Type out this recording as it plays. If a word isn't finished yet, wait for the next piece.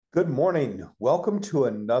Good morning. Welcome to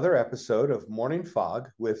another episode of Morning Fog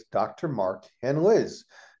with Dr. Mark and Liz.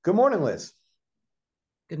 Good morning, Liz.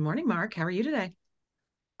 Good morning, Mark. How are you today?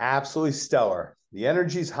 Absolutely stellar. The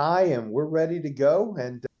energy's high and we're ready to go.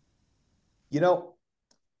 You know,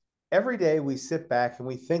 every day we sit back and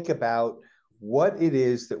we think about what it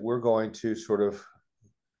is that we're going to sort of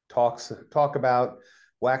talk about,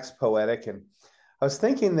 wax poetic. And I was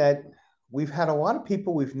thinking that we've had a lot of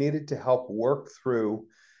people we've needed to help work through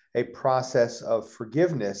a process of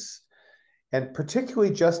forgiveness and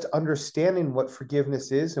particularly just understanding what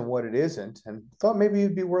forgiveness is and what it isn't. And thought maybe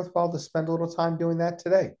it'd be worthwhile to spend a little time doing that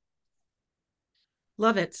today.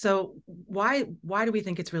 Love it. So why do we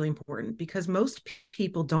think it's really important? Because most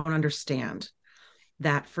people don't understand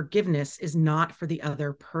that forgiveness is not for the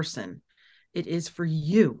other person. It is for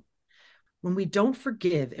you. When we don't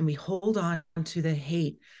forgive and we hold on to the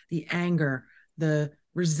hate, the anger, the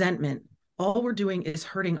resentment, all we're doing is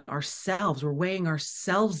hurting ourselves. We're weighing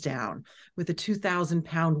ourselves down with a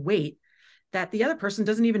 2,000-pound weight that the other person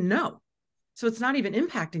doesn't even know. So it's not even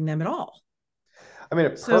impacting them at all. I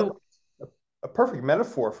mean, So a perfect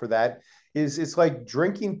metaphor for that is it's like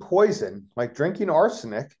drinking poison, like drinking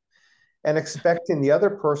arsenic and expecting the other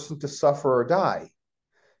person to suffer or die.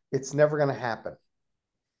 It's never going to happen.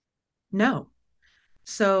 no.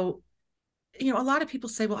 So, a lot of people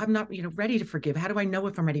say, well, I'm not, ready to forgive. How do I know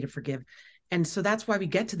if I'm ready to forgive? And so that's why we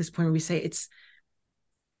get to this point where we say it's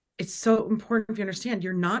so important if you understand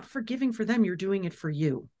you're not forgiving for them, you're doing it for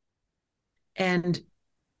you. And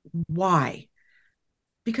why?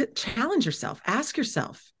 Because challenge yourself, ask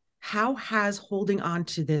yourself, how has holding on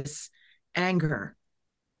to this anger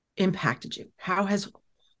impacted you? How has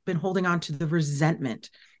been holding on to the resentment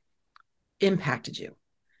impacted you?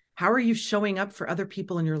 How are you showing up for other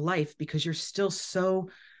people in your life because you're still so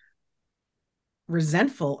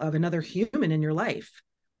resentful of another human in your life?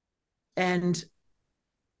 And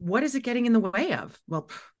what is it getting in the way of? Well,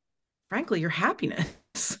 frankly, your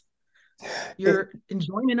happiness, It, your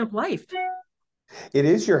enjoyment of life. it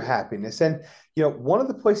is your happiness. And, one of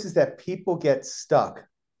the places that people get stuck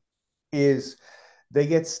is they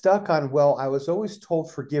get stuck on, well, I was always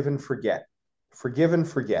told forgive and forget, forgive and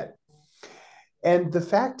forget. And the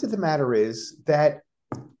fact of the matter is that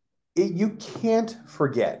you can't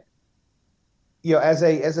forget. As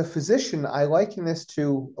a physician, I liken this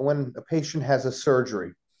to when a patient has a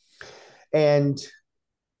surgery. And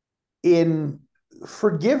in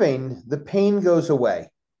forgiving, the pain goes away.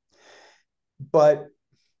 But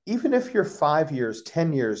even if you're 5 years,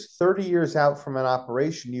 10 years, 30 years out from an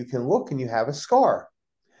operation, you can look and you have a scar.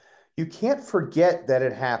 You can't forget that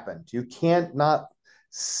it happened. You can't not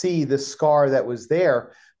see the scar that was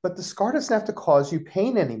there, but the scar doesn't have to cause you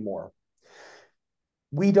pain anymore.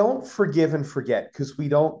 We don't forgive and forget because we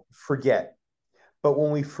don't forget. But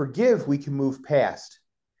when we forgive, we can move past.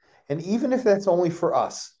 And even if that's only for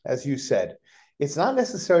us, as you said, it's not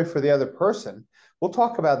necessary for the other person. We'll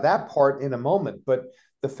talk about that part in a moment, but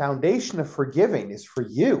the foundation of forgiving is for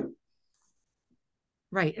you.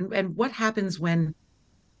 Right. And what happens when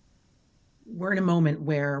we're in a moment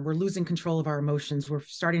where we're losing control of our emotions? We're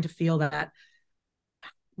starting to feel that,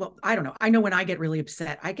 well, I don't know. I know when I get really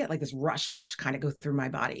upset, I get like this rush kind of go through my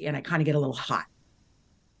body and I kind of get a little hot.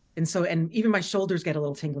 And even my shoulders get a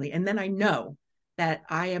little tingly. And then I know that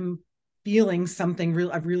I am feeling something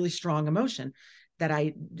real, a really strong emotion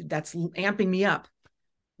that's amping me up.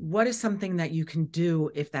 What is something that you can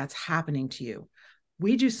do if that's happening to you?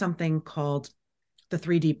 We do something called the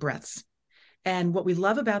 3 deep breaths. And what we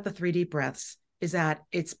love about the 3 deep breaths is that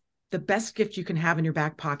it's the best gift you can have in your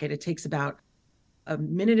back pocket. It takes about a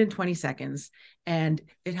minute and 20 seconds, and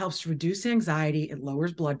it helps to reduce anxiety. It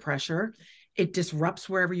lowers blood pressure. It disrupts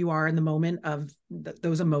wherever you are in the moment of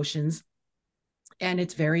those emotions. And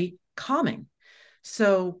it's very calming.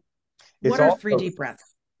 So, It's what are three also deep breaths?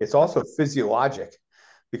 it's also physiologic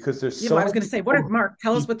because there's Yeah, so well, I was many going to say, what are people Mark?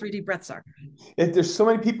 Tell who us what 3 deep breaths are. there's so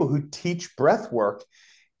many people who teach breath work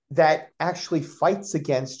that actually fights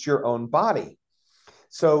against your own body.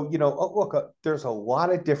 So, look, there's a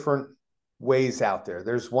lot of different ways out there.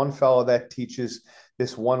 There's one fellow that teaches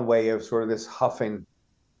this one way of sort of this huffing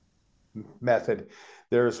method.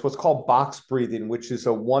 There's what's called box breathing, which is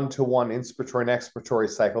a one-to-one inspiratory and expiratory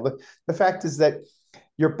cycle. The fact is that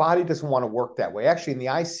your body doesn't want to work that way. Actually, in the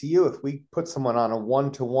ICU, if we put someone on a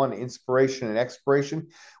one-to-one inspiration and expiration,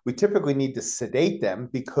 we typically need to sedate them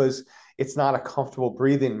because it's not a comfortable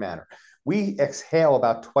breathing manner. We exhale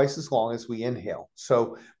about twice as long as we inhale.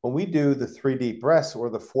 So when we do the 3 deep breaths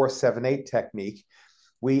or the 4-7-8 technique,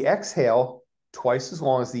 we exhale twice as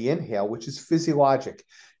long as the inhale, which is physiologic.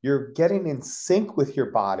 You're getting in sync with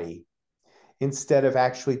your body instead of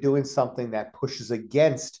actually doing something that pushes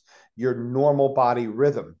against your normal body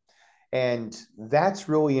rhythm. And that's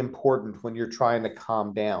really important when you're trying to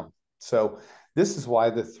calm down. So this is why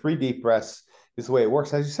the 3 deep breaths is the way it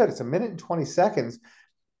works. As you said, it's 1 minute and 20 seconds.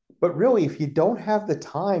 But really, if you don't have the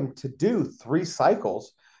time to do 3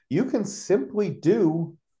 cycles, you can simply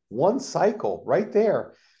do 1 cycle right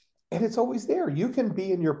there. And it's always there. You can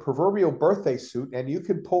be in your proverbial birthday suit and you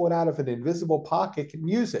can pull it out of an invisible pocket and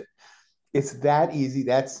use it. It's that easy,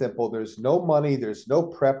 that simple. There's no money, there's no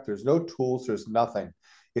prep, there's no tools, there's nothing.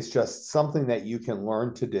 It's just something that you can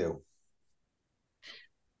learn to do.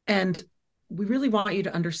 And we really want you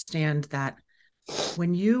to understand that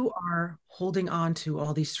when you are holding on to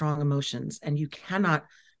all these strong emotions and you cannot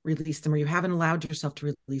release them, or you haven't allowed yourself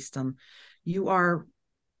to release them, you are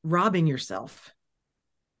robbing yourself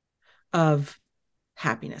of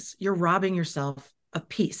happiness. You're robbing yourself of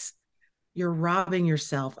peace. You're robbing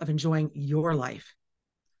yourself of enjoying your life.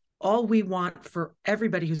 All we want for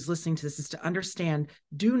everybody who's listening to this is to understand,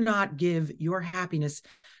 do not give your happiness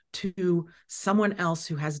to someone else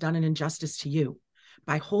who has done an injustice to you.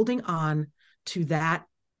 By holding on to that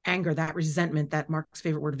anger, that resentment, that Mark's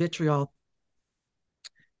favorite word, vitriol,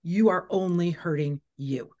 you are only hurting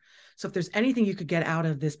you. So if there's anything you could get out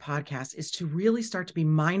of this podcast, is to really start to be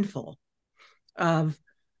mindful of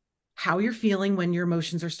how you're feeling when your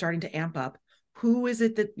emotions are starting to amp up. Who is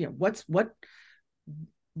it that,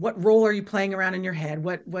 what role are you playing around in your head?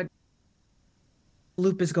 What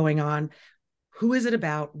loop is going on? Who is it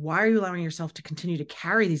about? Why are you allowing yourself to continue to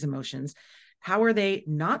carry these emotions? How are they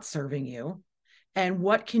not serving you? And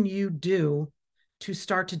what can you do to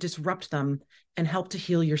start to disrupt them and help to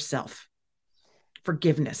heal yourself?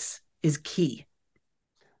 Forgiveness is key.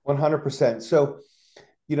 100%. So,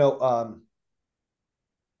 you know,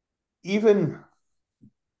 even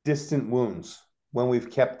distant wounds, when we've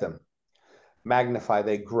kept them, magnify,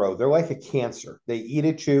 they grow. They're like a cancer. They eat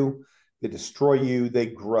at you, they destroy you, they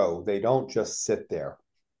grow. They don't just sit there.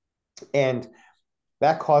 And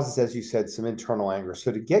that causes, as you said, some internal anger.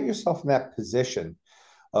 So to get yourself in that position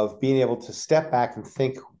of being able to step back and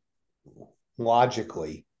think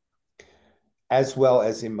logically as well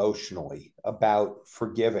as emotionally about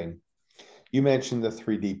forgiving, you mentioned the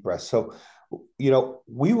 3 deep breaths. So,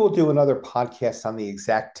 we will do another podcast on the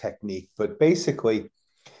exact technique, but basically,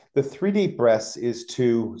 the 3 deep breaths is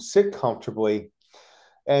to sit comfortably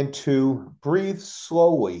and to breathe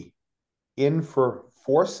slowly in for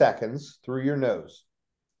 4 seconds through your nose.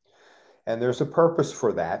 And there's a purpose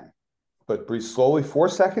for that, but breathe slowly 4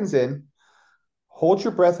 seconds in, hold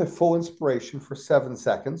your breath at full inspiration for 7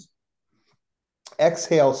 seconds,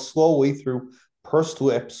 exhale slowly through pursed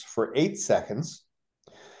lips for 8 seconds,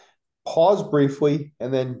 pause briefly,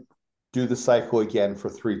 and then do the cycle again for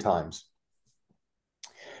 3 times.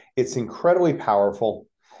 It's incredibly powerful.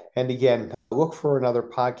 And again, look for another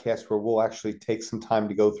podcast where we'll actually take some time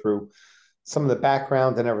to go through some of the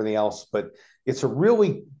background and everything else. But it's a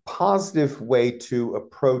really positive way to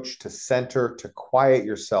approach, to center, to quiet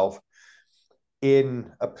yourself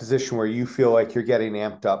in a position where you feel like you're getting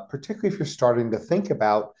amped up, particularly if you're starting to think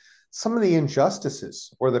about some of the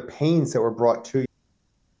injustices or the pains that were brought to you.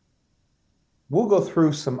 We'll go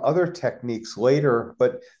through some other techniques later,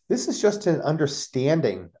 but this is just an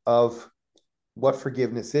understanding of what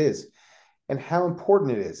forgiveness is and how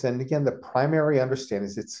important it is. And again, the primary understanding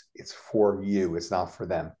is it's for you, it's not for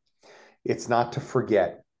them. It's not to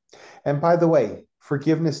forget. And by the way,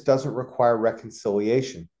 forgiveness doesn't require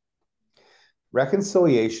reconciliation.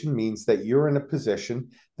 Reconciliation means that you're in a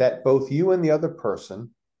position that both you and the other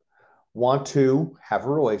person want to have a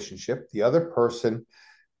relationship. The other person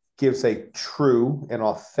gives a true and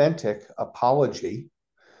authentic apology,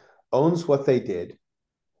 owns what they did,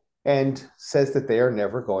 and says that they are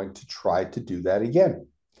never going to try to do that again.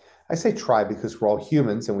 I say try because we're all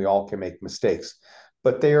humans and we all can make mistakes,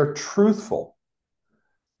 but they are truthful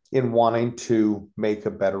in wanting to make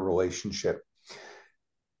a better relationship.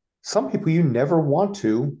 Some people you never want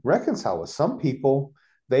to reconcile with. Some people,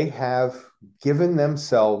 they have given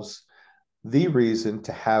themselves the reason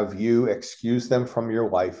to have you excuse them from your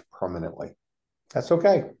life permanently. That's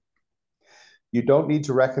okay. You don't need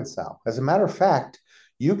to reconcile. As a matter of fact,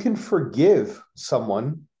 you can forgive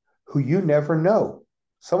someone who you never know,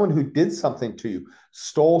 someone who did something to you,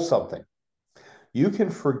 stole something. You can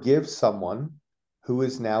forgive someone who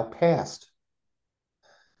is now past.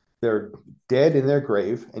 They're dead in their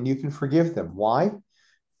grave, and you can forgive them. Why?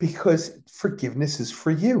 Because forgiveness is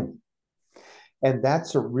for you. And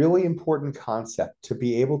that's a really important concept, to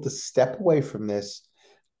be able to step away from this,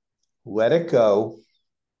 let it go.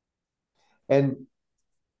 And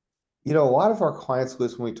A lot of our clients,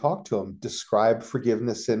 Liz, when we talk to them, describe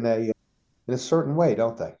forgiveness in a certain way,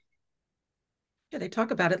 don't they? Yeah, they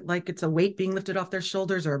talk about it like it's a weight being lifted off their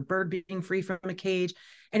shoulders or a bird being free from a cage.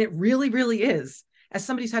 And it really, really is. As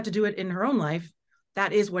somebody's had to do it in her own life,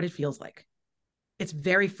 that is what it feels like. It's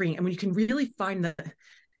very freeing. And when you can really find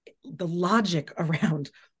the logic around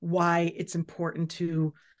why it's important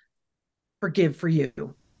to forgive for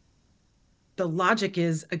you. The logic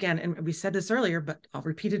is, again, and we said this earlier, but I'll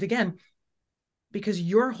repeat it again, because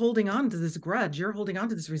you're holding on to this grudge, you're holding on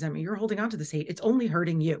to this resentment, you're holding on to this hate. It's only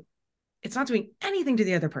hurting you. It's not doing anything to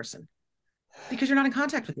the other person because you're not in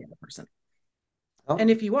contact with the other person. And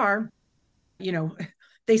Oh, if you are, you know,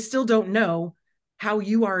 they still don't know how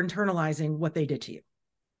you are internalizing what they did to you.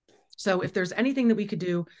 So if there's anything that we could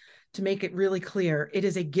do to make it really clear, it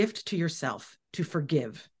is a gift to yourself to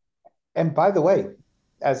forgive. and by the way,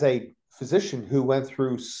 as a physician who went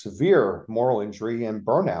through severe moral injury and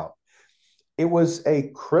burnout, it was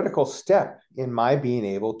a critical step in my being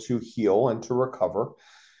able to heal and to recover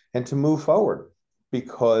and to move forward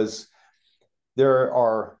because there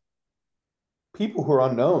are people who are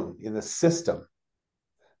unknown in the system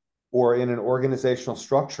or in an organizational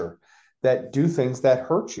structure that do things that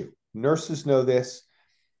hurt you. Nurses know this,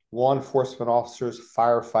 law enforcement officers,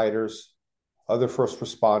 firefighters, other first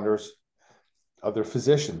responders, other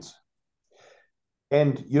physicians.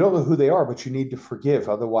 And you don't know who they are, but you need to forgive.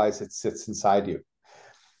 Otherwise, it sits inside you.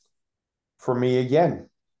 For me, again,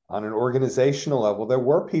 on an organizational level, there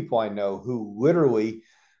were people I know who literally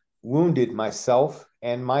wounded myself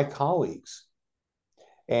and my colleagues.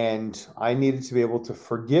 And I needed to be able to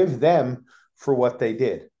forgive them for what they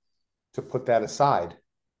did, to put that aside.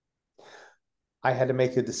 I had to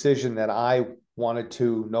make a decision that I wanted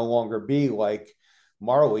to no longer be like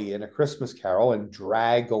Marley in A Christmas Carol and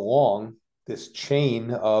drag along this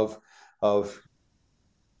chain of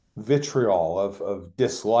vitriol, of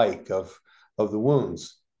dislike, of the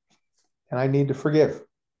wounds. And I need to forgive.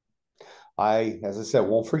 As I said,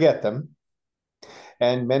 won't forget them.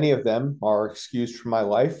 And many of them are excused from my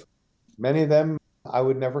life. Many of them I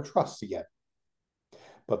would never trust again.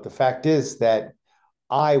 But the fact is that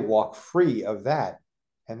I walk free of that.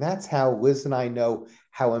 And that's how Liz and I know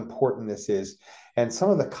how important this is. And some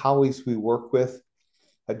of the colleagues we work with,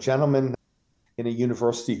 a gentleman in a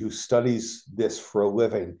university who studies this for a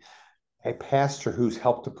living, a pastor who's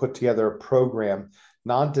helped to put together a program,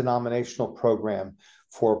 non-denominational program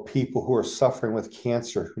for people who are suffering with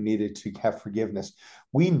cancer who needed to have forgiveness.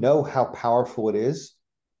 We know how powerful it is.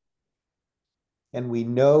 And we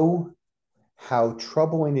know how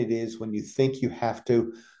troubling it is when you think you have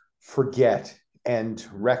to forget and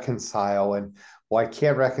reconcile. And, well, I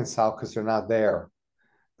can't reconcile because they're not there.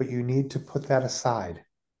 But you need to put that aside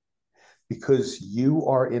because you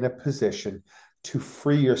are in a position to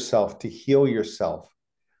free yourself, to heal yourself,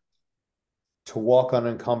 to walk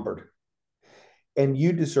unencumbered. And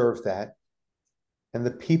you deserve that. And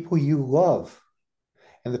the people you love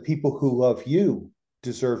and the people who love you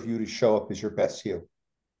deserve you to show up as your best you.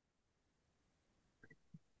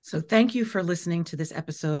 So thank you for listening to this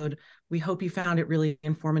episode. We hope you found it really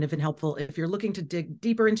informative and helpful. If you're looking to dig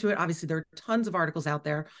deeper into it, obviously there are tons of articles out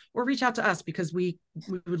there, or reach out to us because we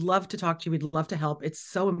would love to talk to you. We'd love to help. It's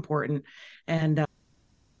so important. And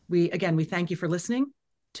we thank you for listening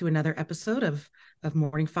to another episode of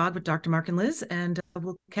Morning Fog with Dr. Mark and Liz, and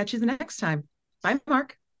we'll catch you the next time. Bye,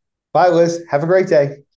 Mark. Bye, Liz. Have a great day.